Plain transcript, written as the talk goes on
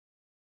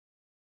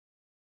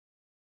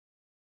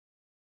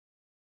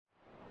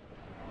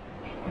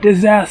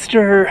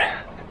Disaster.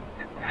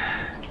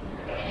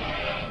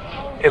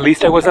 At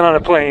least I wasn't on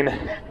a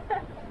plane.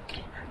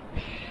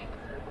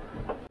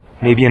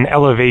 Maybe an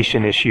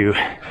elevation issue.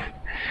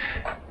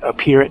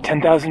 Up here at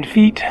 10,000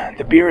 feet,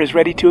 the beer is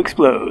ready to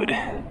explode.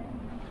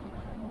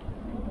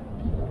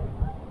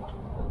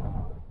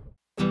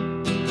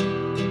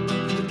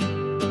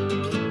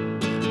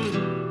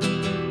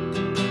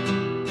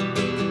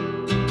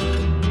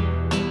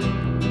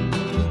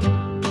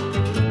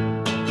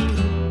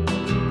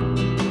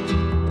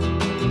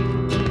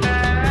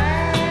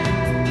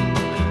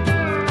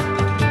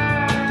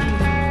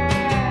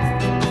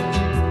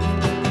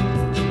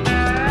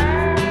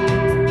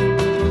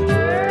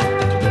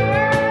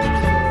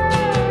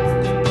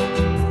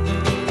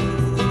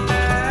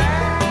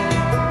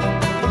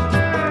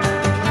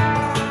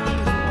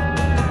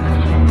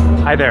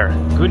 Hi there,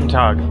 guten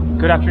Tag,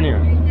 good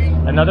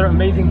afternoon. Another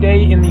amazing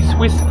day in the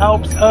Swiss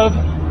Alps of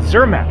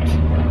Zermatt.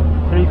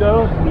 There you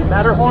go, the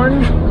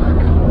Matterhorn,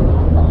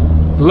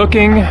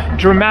 looking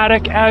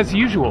dramatic as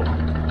usual.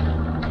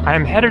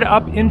 I'm headed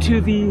up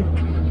into the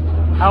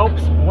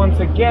Alps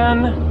once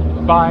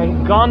again by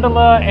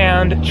gondola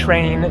and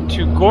train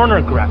to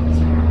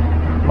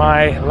Gornergrat.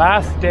 My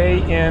last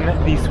day in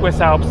the Swiss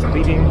Alps,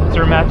 leaving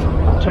Zermatt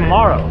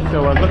tomorrow.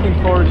 So I'm looking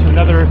forward to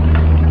another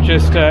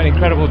just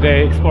incredible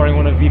day exploring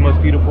one of the most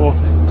beautiful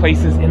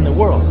places in the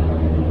world.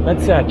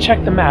 Let's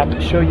check the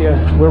map, show you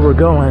where we're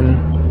going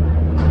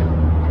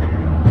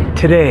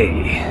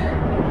today.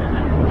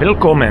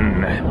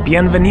 Willkommen,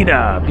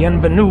 bienvenida,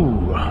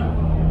 bienvenue.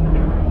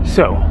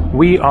 So,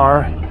 we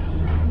are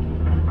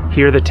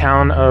here, the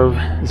town of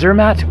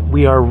Zermatt.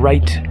 We are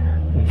right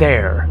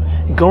there.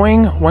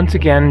 Going once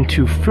again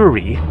to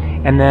Fury,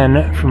 and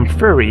then from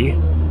Fury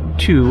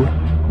to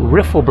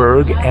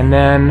Riffelberg, and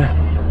then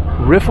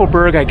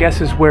Riffelberg, I guess,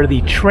 is where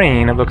the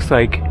train, it looks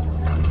like,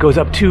 goes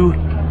up to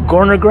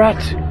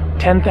Gornergrat,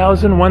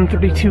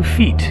 10,132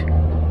 feet.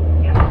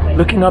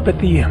 Looking up at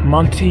the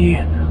Monte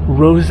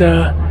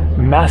Rosa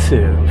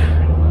Massive.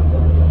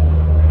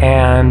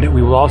 And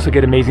we will also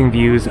get amazing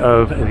views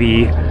of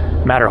the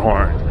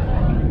Matterhorn.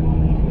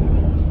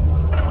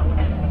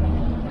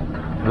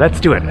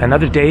 Let's do it.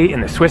 Another day in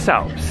the Swiss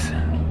Alps.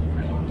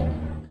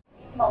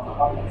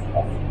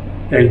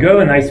 There you go,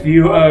 a nice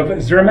view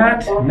of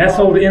Zermatt,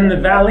 nestled in the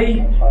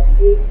valley.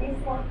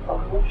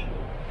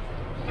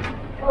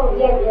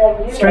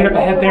 Straight up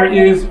ahead there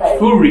is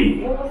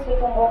Fury.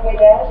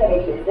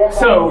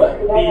 So,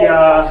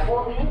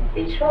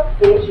 the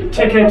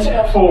ticket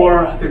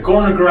for the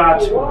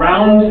Gornergrat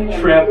round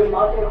trip,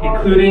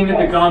 including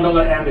the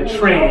gondola and the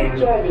train,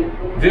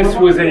 this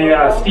was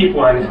a steep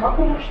one.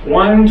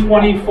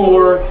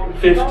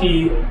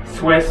 124.50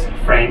 Swiss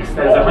francs,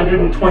 that is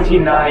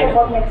 129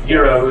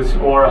 euros,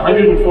 or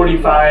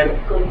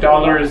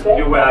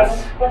 $145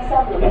 US.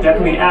 It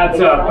definitely adds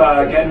up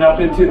getting up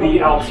into the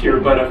Alps here,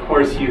 but of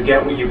course you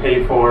get what you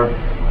pay for,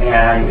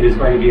 and it is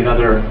going to be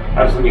another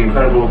absolutely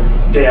incredible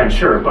day, I'm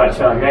sure. But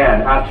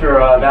man, after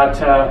that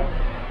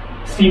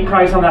steep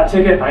price on that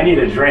ticket, I need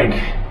a drink.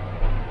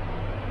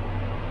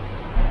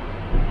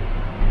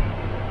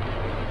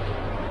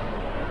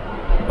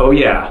 Oh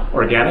yeah,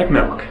 organic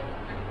milk.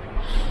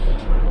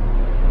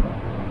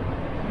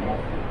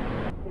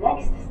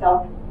 Next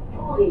stop,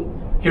 Fury.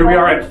 Here we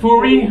are at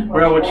Fury,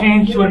 where I will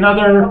change to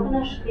another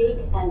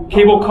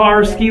cable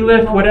car, ski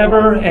lift,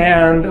 whatever,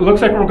 and it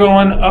looks like we're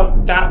going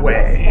up that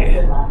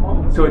way.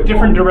 So a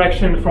different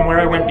direction from where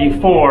I went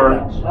before,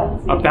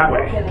 up that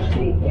way.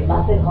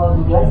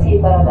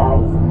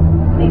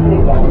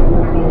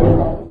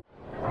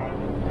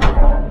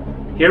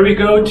 Here we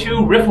go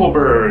to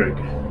Riffelberg.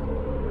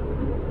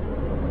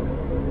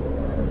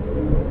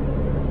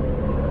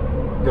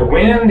 The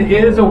wind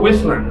is a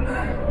whistling.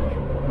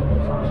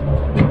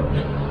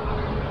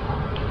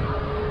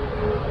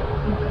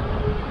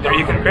 There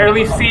you can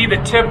barely see the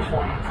tip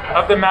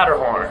of the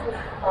Matterhorn.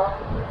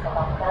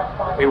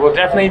 We will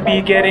definitely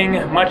be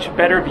getting much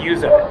better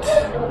views of it.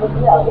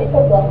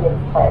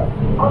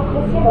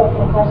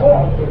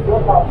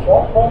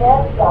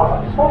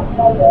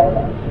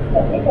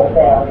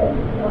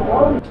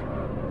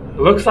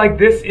 Looks like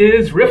this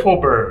is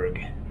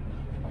Riffelberg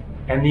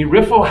and the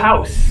Riffel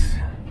House.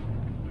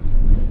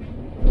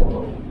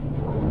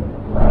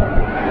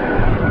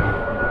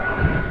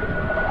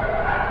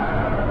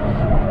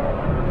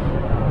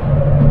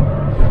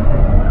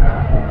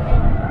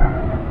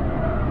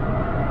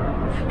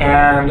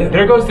 And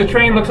there goes the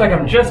train. Looks like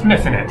I'm just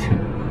missing it.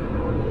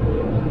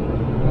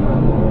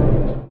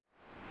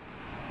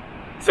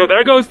 So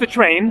there goes the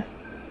train.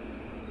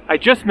 I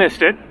just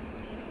missed it.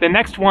 The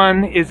next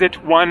one is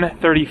at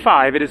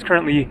 1:35. It is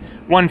currently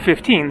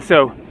 1:15,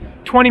 so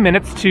 20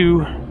 minutes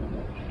to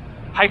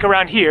hike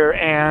around here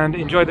and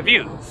enjoy the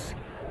views.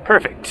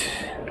 Perfect.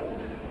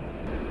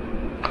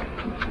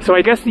 So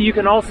I guess that you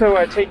can also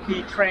take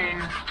the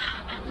train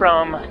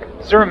from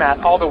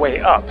Zermatt all the way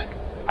up.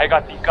 I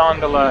got the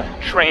gondola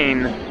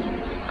train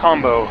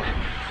combo.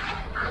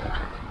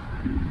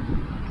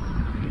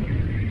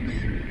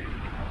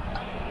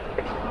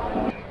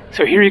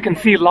 So here you can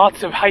see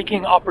lots of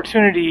hiking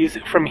opportunities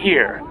from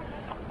here.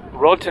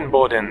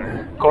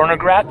 Rotenboden,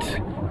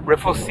 Gornergrat,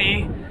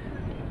 Riffelsee,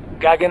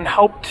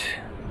 Gagenhaupt.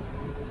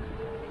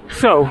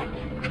 So,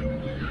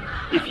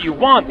 if you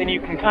want, then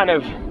you can kind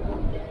of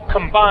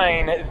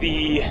combine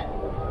the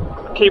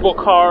cable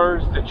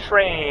cars, the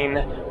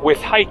train, with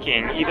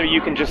hiking. Either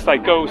you can just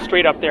like go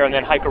straight up there and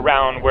then hike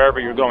around wherever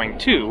you're going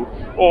to,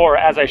 or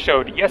as I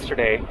showed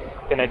yesterday,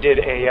 then I did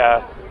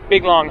a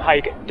big long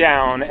hike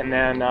down and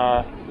then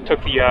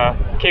took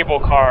the cable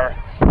car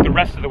the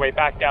rest of the way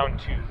back down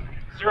to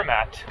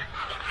Zermatt.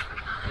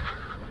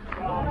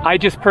 I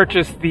just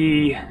purchased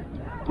the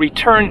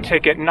return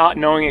ticket not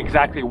knowing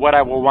exactly what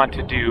I will want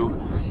to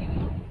do.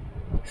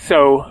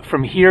 So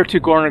from here to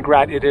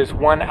Gornergrat it is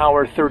 1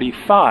 hour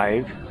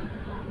 35.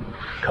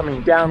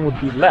 Coming down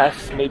would be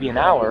less, maybe an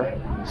hour.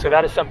 So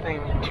that is something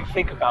to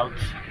think about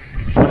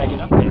when I get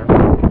up there.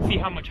 See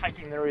how much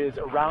hiking there is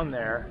around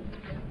there.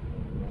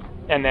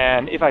 And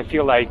then if I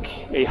feel like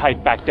a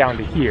hike back down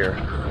to here.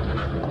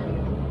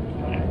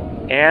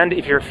 And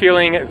if you're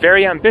feeling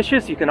very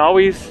ambitious, you can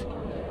always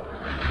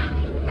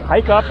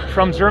hike up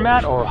from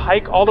Zermatt or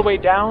hike all the way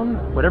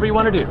down, whatever you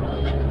want to do.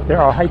 There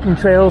are hiking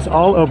trails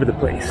all over the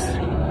place.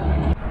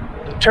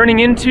 Turning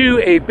into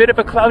a bit of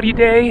a cloudy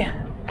day.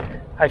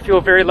 I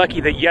feel very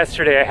lucky that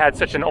yesterday I had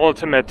such an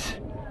ultimate,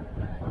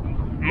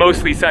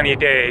 mostly sunny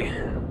day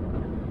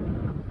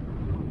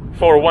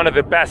for one of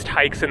the best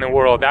hikes in the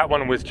world. That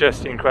one was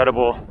just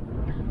incredible.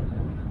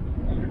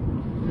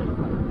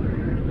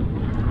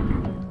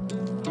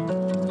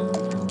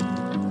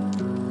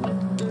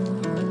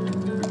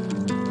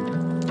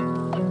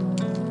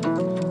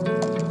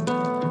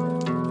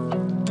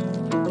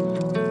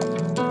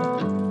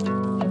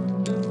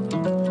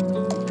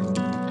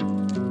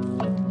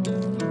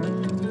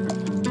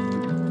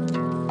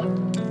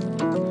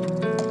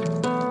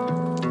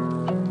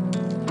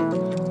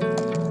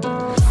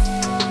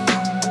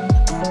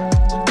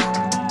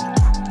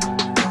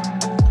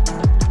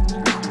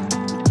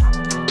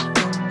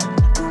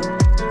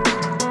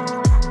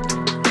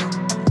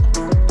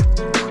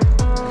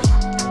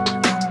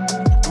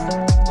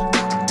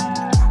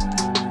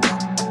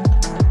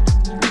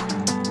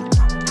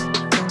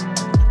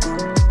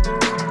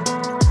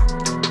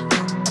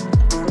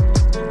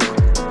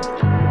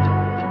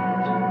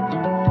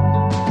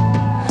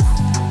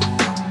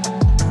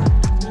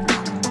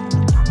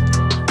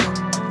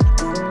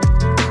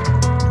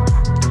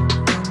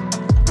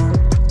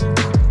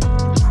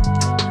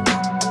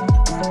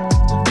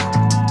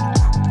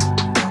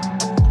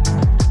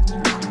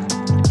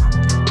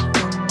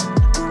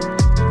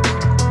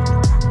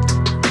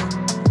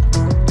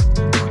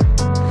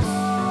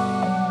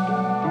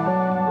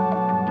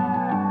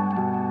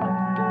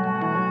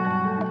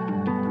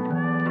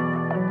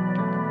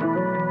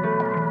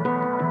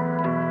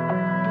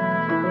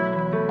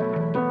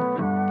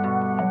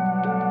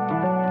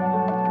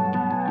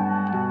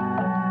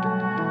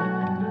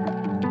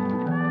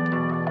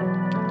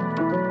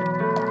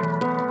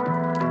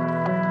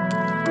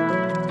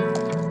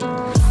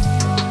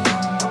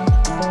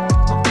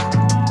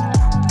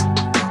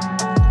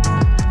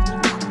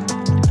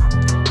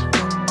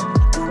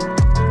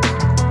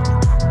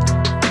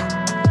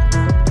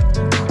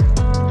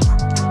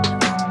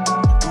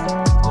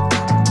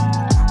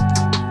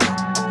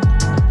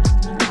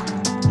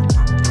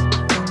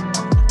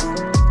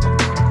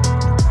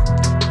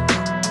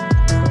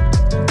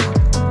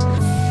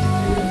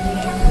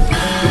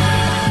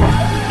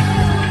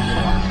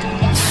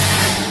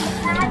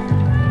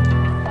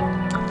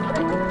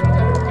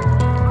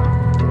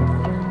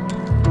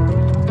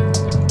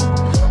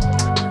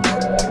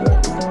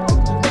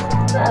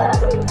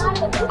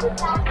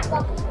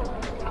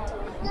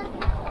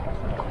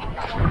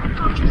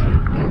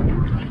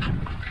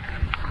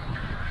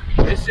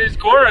 This is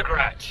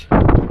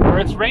Gornergrat, where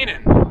it's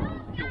raining.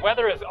 The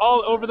weather is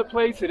all over the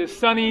place. It is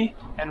sunny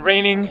and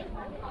raining,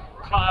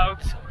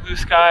 clouds, blue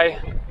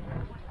sky,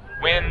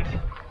 wind.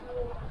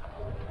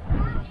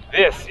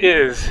 This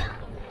is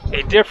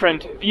a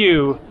different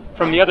view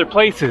from the other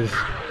places.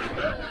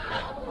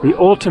 The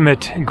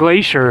ultimate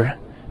glacier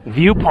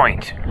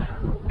viewpoint.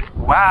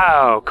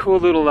 Wow, cool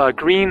little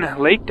green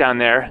lake down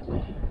there.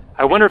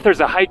 I wonder if there's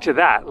a hike to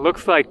that.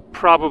 Looks like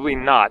probably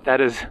not. That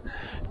is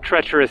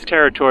treacherous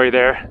territory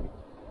there.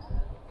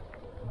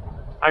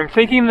 I'm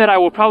thinking that I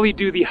will probably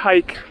do the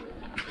hike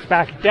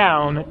back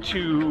down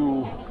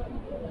to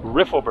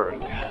Riffelberg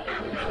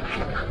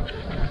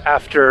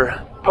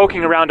after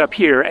poking around up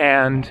here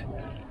and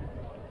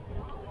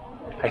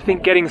I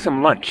think getting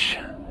some lunch.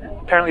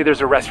 Apparently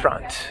there's a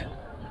restaurant.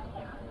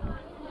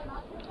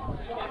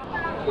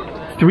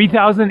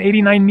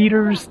 3,089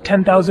 meters,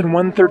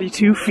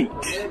 10,132 feet.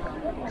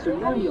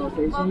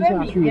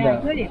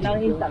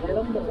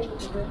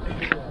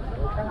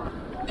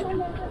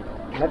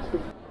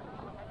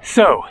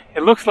 So,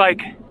 it looks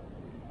like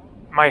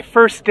my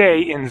first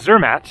day in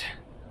Zermatt,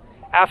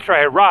 after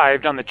I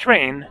arrived on the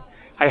train,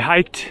 I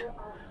hiked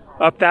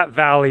up that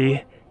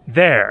valley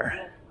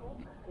there.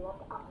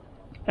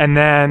 And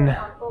then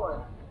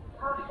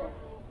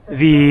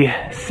the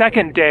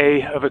second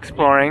day of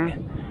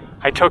exploring,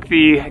 I took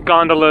the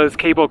gondolas,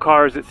 cable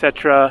cars,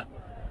 etc.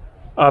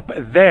 up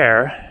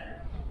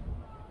there,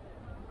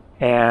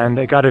 and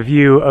I got a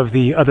view of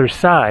the other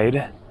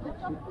side.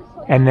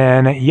 And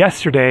then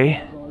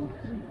yesterday,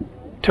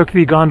 took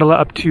the gondola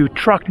up to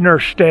Tranter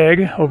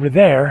over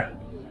there,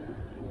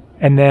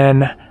 and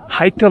then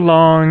hiked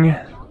along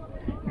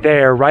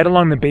there, right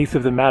along the base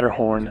of the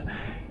Matterhorn.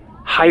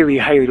 Highly,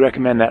 highly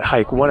recommend that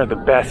hike, one of the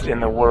best in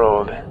the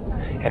world.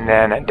 And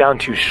then down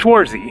to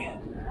Schwarzy.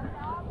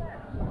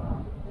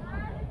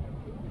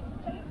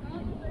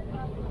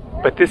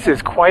 But this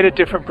is quite a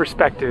different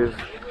perspective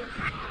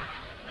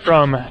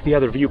from the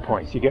other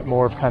viewpoints. You get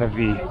more of kind of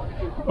the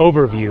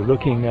overview,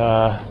 looking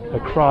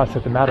across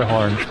at the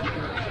Matterhorn.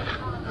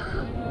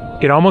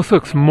 It almost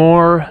looks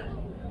more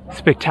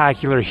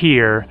spectacular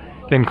here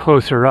than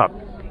closer up.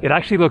 It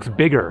actually looks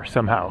bigger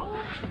somehow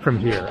from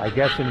here, I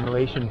guess in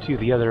relation to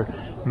the other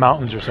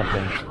mountains or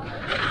something.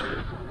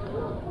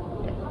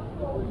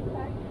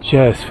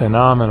 Just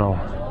phenomenal.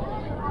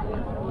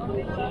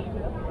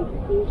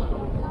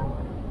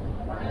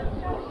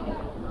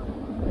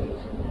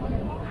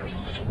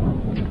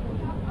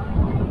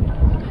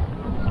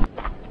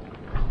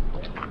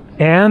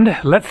 And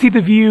let's see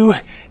the view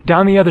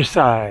down the other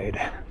side.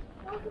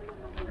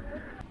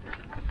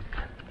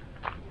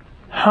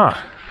 Huh.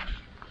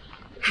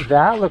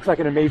 That looks like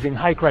an amazing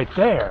hike right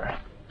there.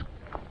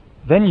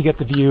 Then you get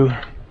the view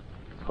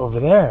over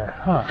there,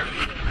 huh?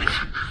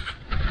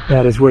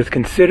 That is worth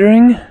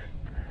considering.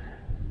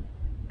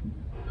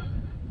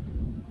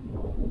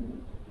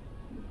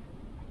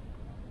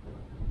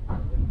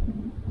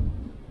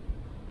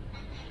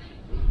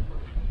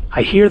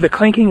 I hear the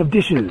clanking of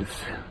dishes.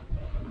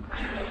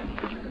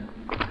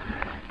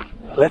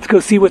 Let's go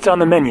see what's on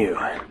the menu.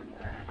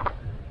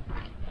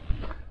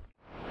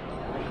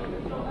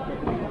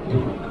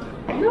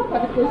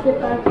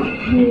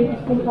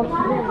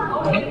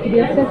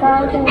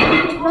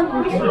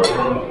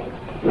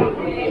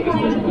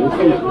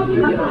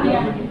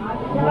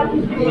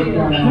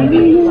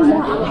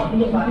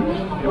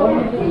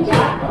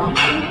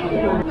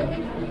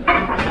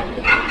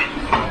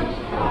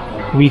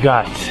 We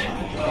got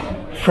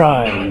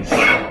fries,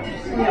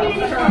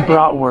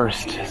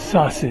 bratwurst,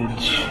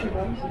 sausage,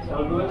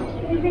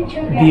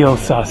 veal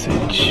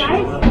sausage,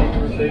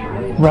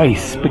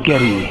 rice,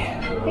 spaghetti,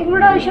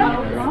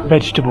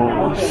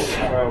 vegetables,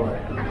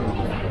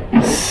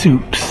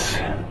 soups.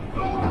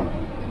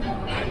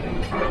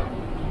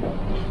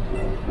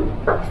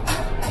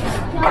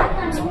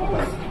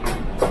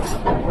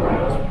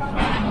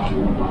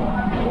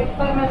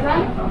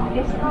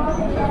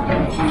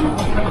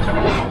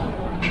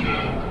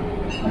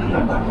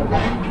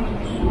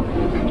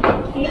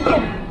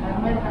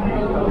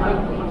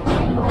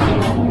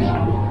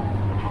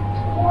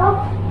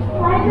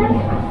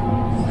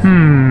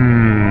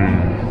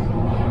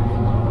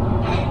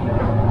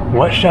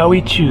 What shall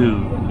we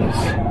choose?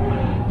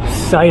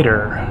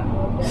 Cider,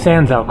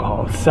 sans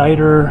alcohol,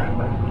 cider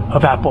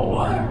of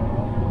apple,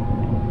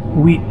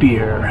 wheat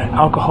beer,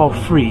 alcohol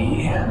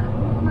free.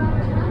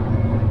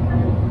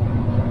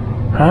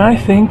 I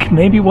think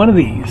maybe one of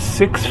these,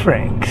 6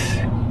 francs.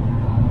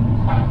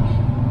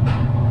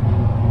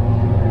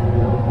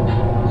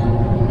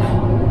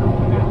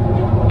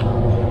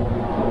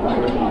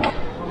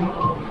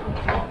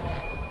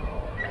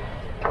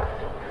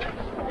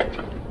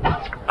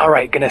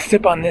 Alright, gonna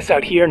sip on this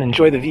out here and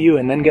enjoy the view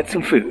and then get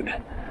some food.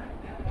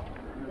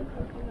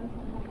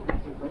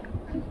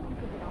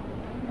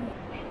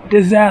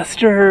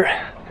 Disaster!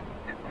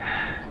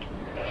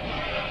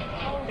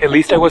 At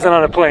least I wasn't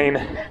on a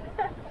plane.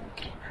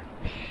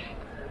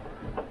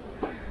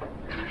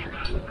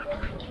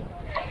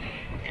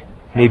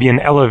 Maybe an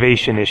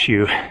elevation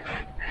issue.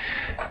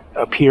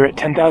 Up here at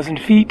 10,000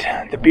 feet,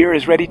 the beer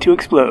is ready to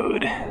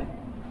explode.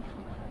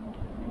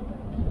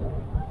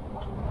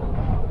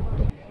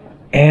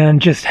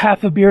 And just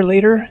half a beer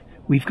later,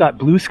 we've got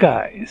blue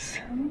skies.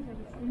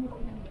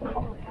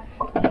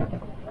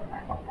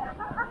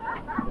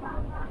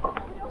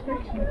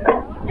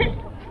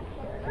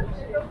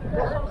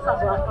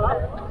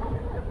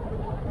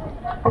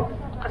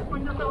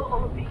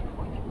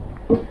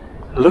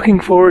 Looking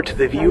forward to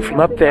the view from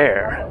up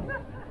there.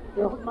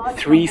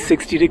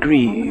 360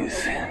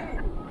 degrees.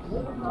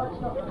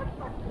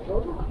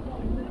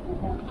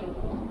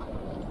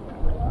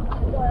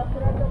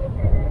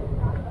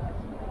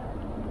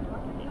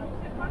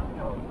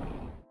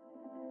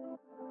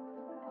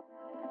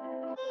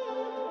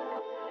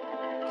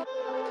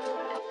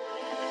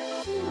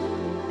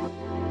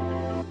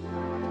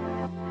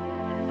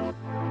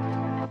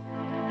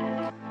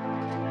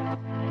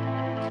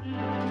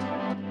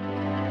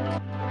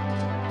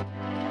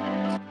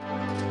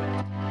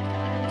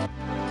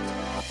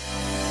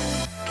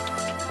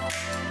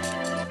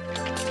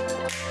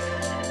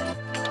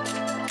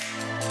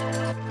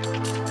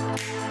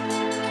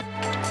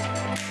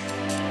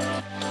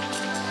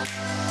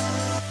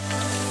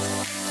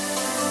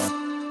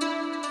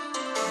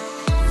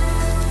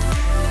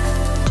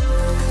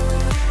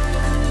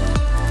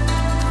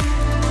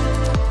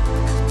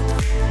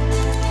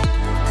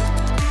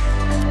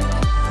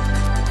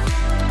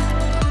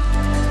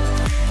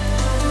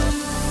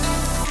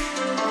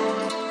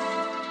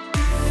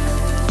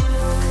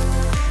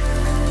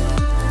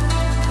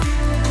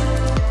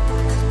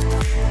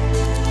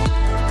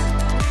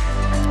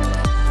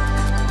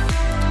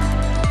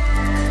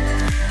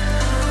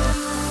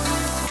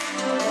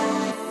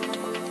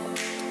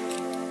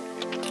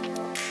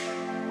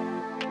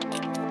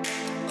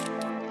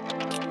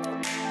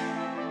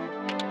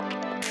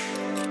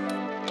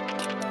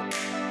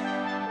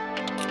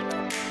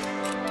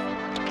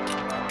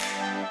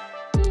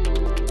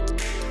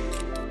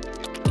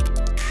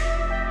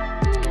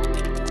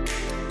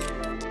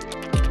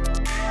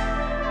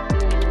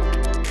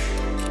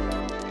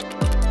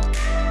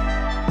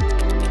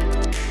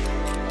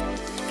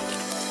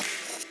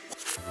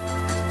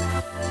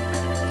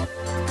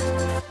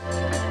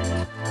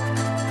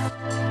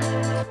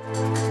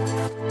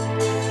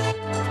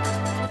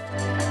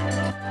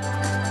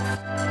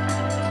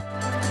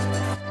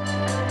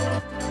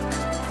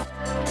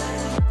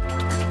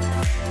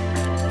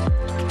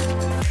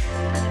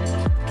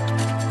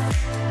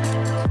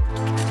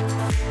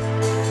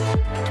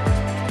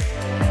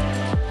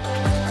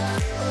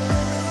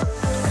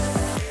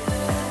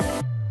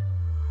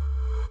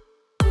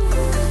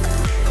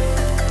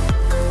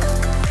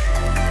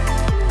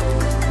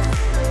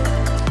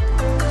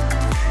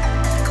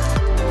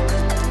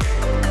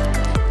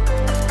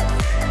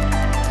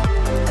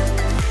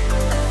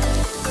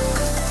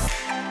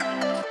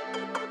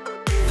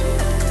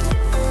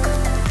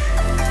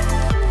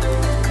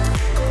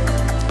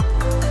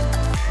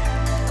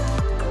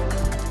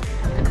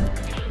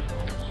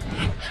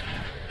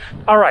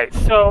 Alright,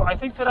 so I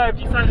think that I've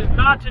decided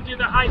not to do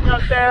the hike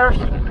out there.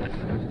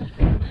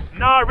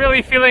 Not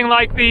really feeling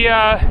like the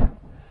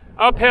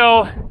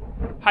uphill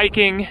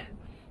hiking,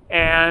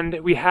 and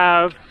we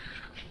have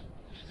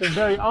some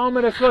very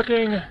ominous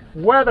looking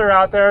weather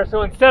out there,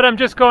 so instead I'm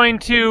just going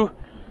to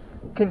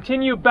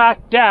continue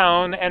back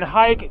down and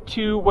hike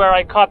to where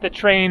I caught the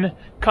train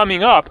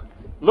coming up.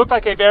 Looked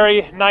like a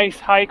very nice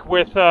hike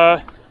with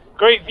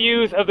great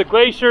views of the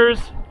glaciers.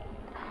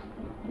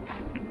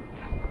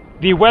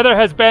 The weather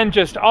has been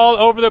just all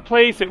over the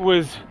place. It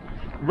was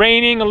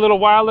raining a little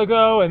while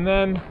ago, and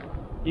then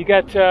you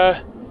got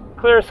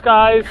clear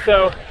skies,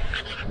 so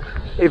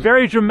a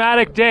very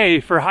dramatic day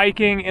for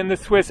hiking in the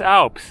Swiss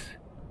Alps.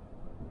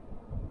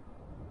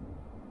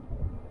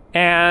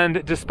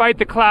 And despite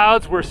the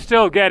clouds, we're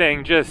still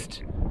getting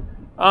just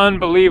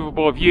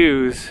unbelievable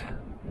views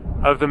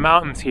of the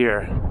mountains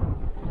here.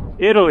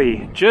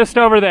 Italy, just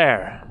over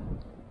there.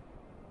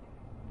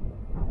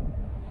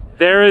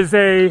 There is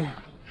a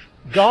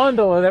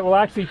gondola that will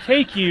actually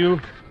take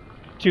you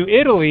to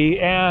Italy,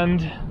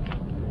 and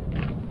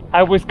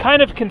I was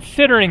kind of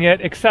considering it,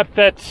 except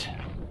that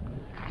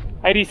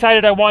I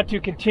decided I want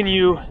to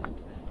continue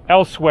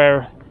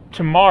elsewhere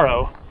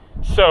tomorrow.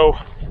 So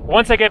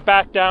once I get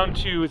back down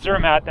to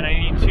Zermatt, then I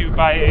need to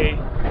buy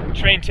a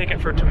train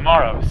ticket for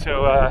tomorrow.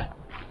 So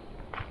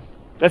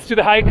let's do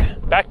the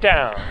hike back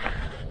down.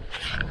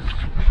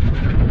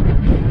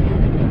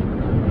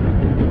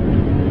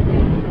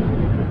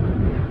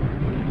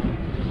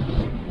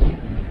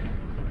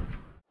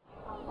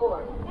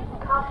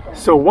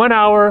 So 1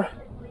 hour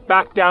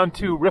back down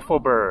to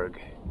Riffelberg.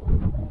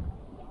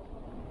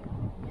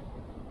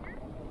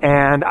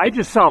 And I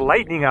just saw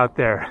lightning out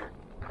there.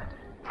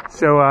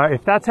 So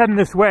if that's heading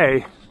this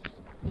way,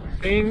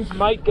 things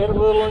might get a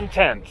little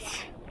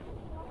intense.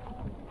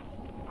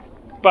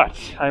 But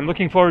I'm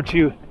looking forward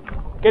to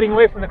getting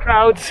away from the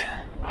crowds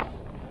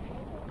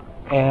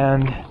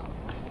and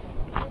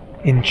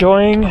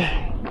enjoying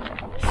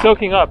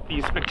soaking up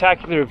these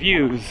spectacular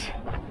views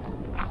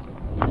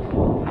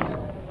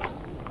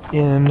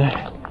in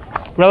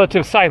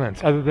relative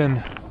silence, other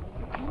than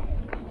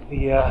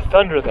the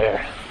thunder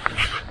there.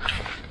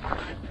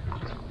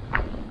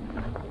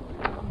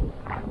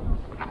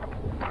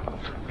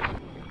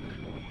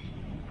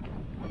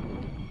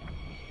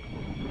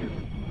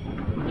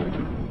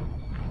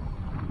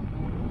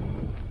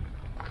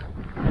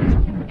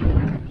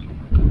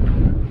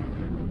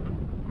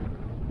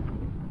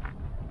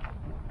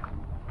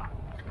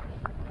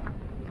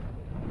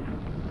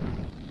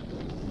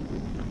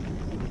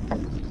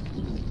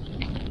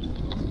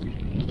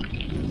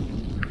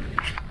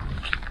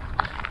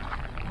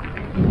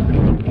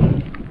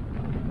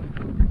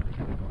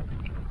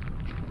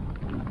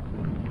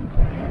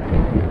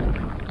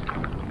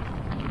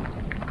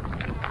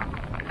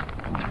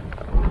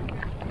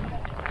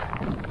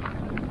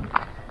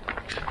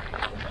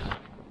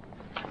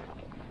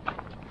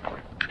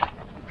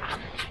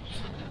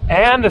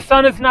 And the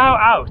sun is now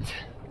out.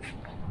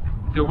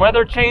 The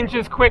weather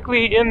changes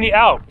quickly in the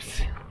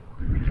Alps,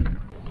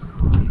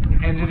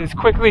 and it is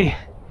quickly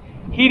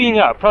heating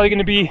up. Probably going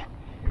to be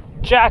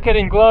jacket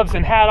and gloves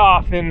and hat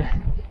off in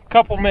a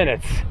couple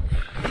minutes.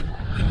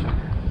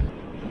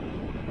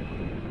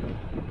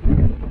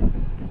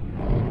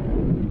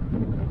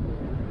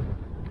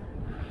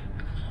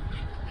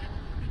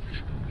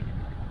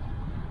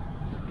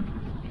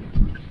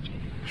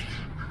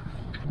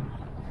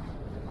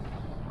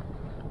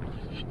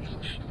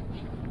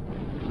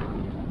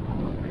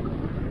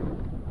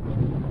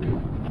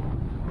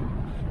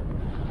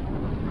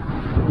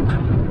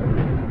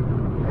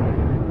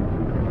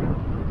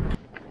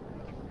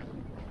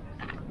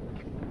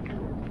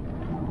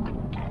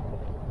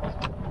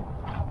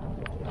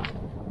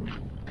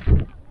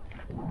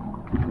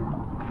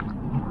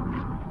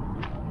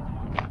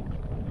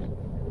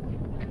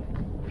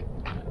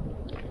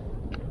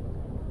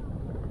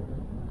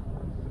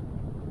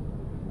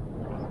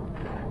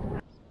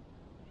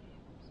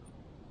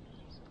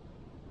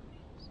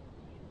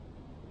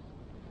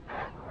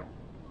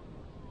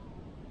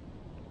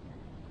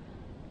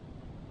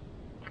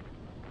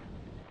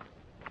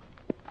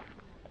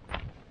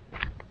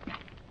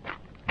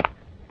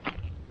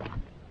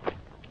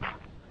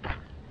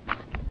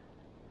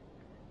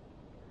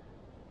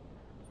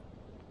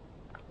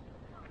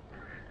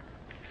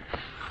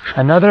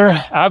 Another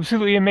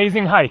absolutely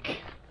amazing hike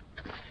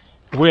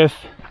with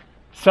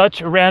such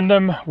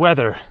random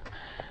weather.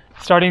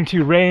 Starting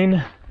to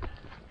rain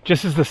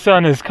just as the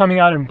sun is coming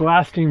out and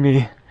blasting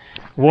me,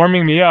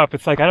 warming me up.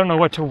 It's like I don't know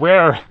what to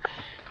wear.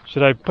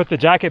 Should I put the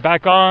jacket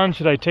back on?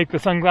 Should I take the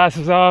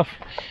sunglasses off?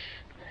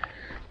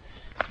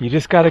 You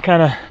just gotta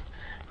kind of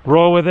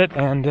roll with it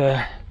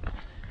and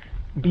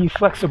be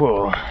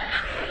flexible.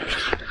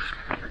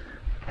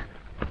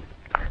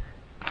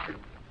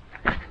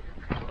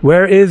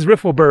 Where is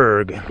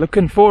Riffelberg?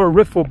 Looking for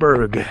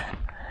Riffelberg.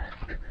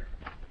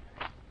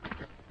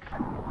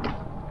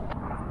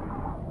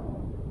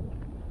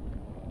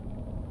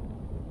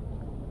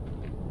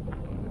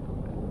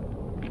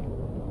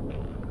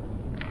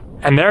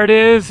 And there it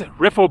is,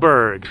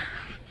 Riffelberg.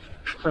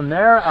 From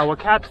there, I will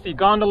catch the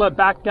gondola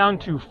back down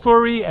to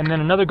Furi, and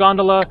then another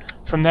gondola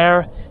from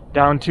there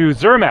down to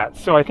Zermatt.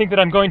 So I think that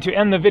I'm going to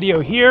end the video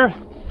here.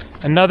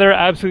 Another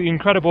absolutely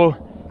incredible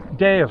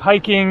day of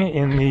hiking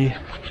in the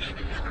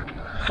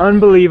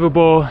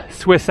unbelievable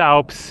Swiss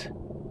Alps,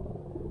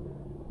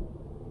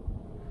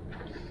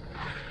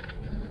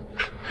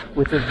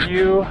 with a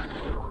view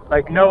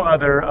like no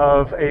other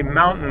of a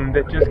mountain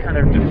that just kind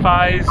of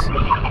defies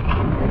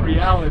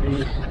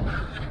reality.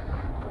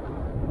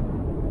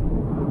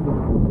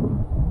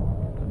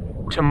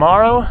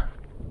 Tomorrow,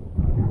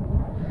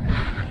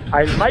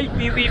 I might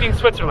be leaving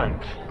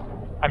Switzerland.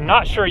 I'm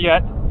not sure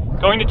yet.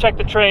 Going to check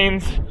the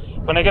trains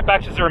when I get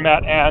back to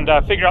Zermatt and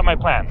figure out my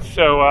plans.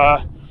 So,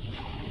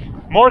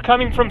 more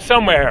coming from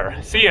somewhere.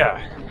 See ya.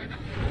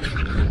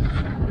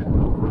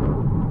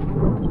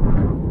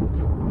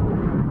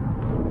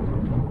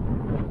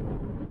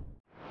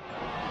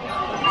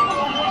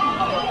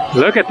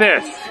 Look at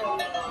this.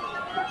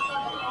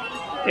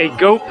 A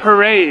goat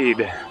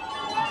parade.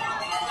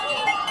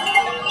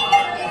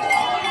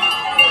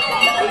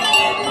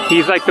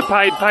 He's like the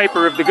Pied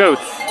Piper of the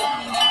goats. It's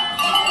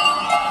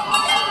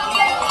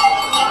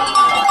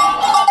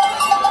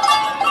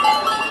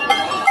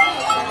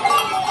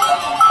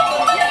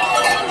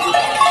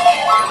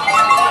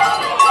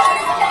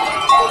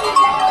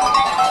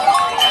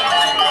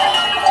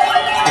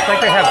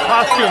like they have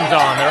costumes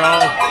on. They're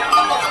all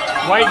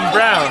white and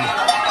brown.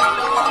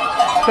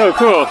 So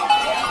cool.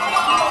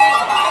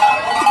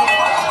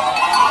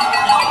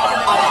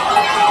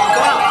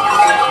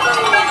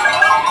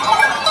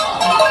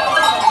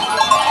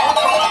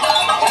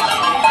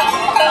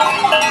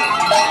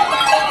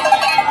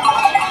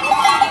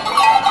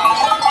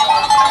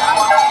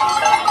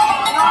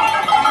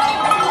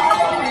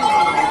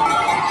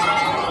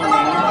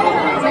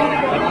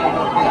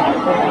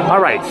 All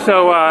right,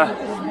 so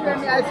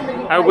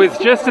I was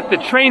just at the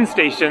train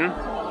station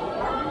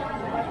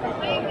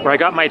where I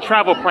got my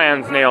travel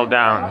plans nailed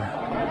down.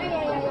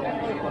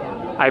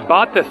 I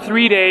bought the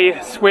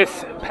 3-day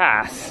Swiss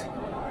pass.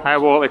 I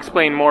will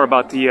explain more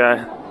about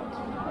the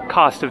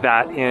cost of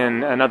that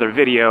in another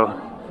video.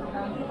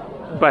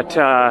 But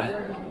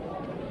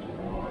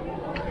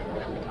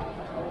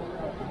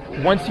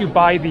once you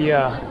buy the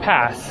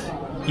pass,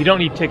 you don't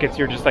need tickets.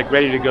 You're just like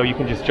ready to go. You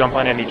can just jump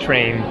on any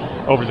train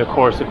over the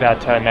course of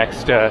that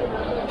next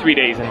 3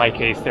 days. In my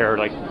case, there are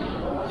like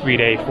 3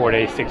 day, 4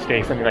 day, 6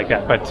 days, something like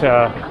that. But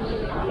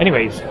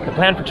anyways, the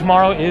plan for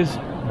tomorrow is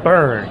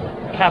Bern,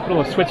 capital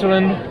of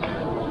Switzerland.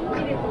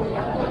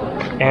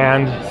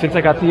 And since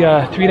I got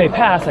the 3-day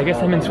pass, I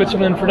guess I'm in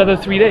Switzerland for another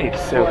 3 days.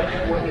 So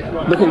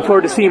looking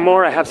forward to seeing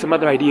more. I have some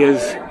other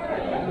ideas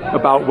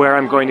about where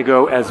I'm going to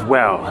go as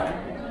well.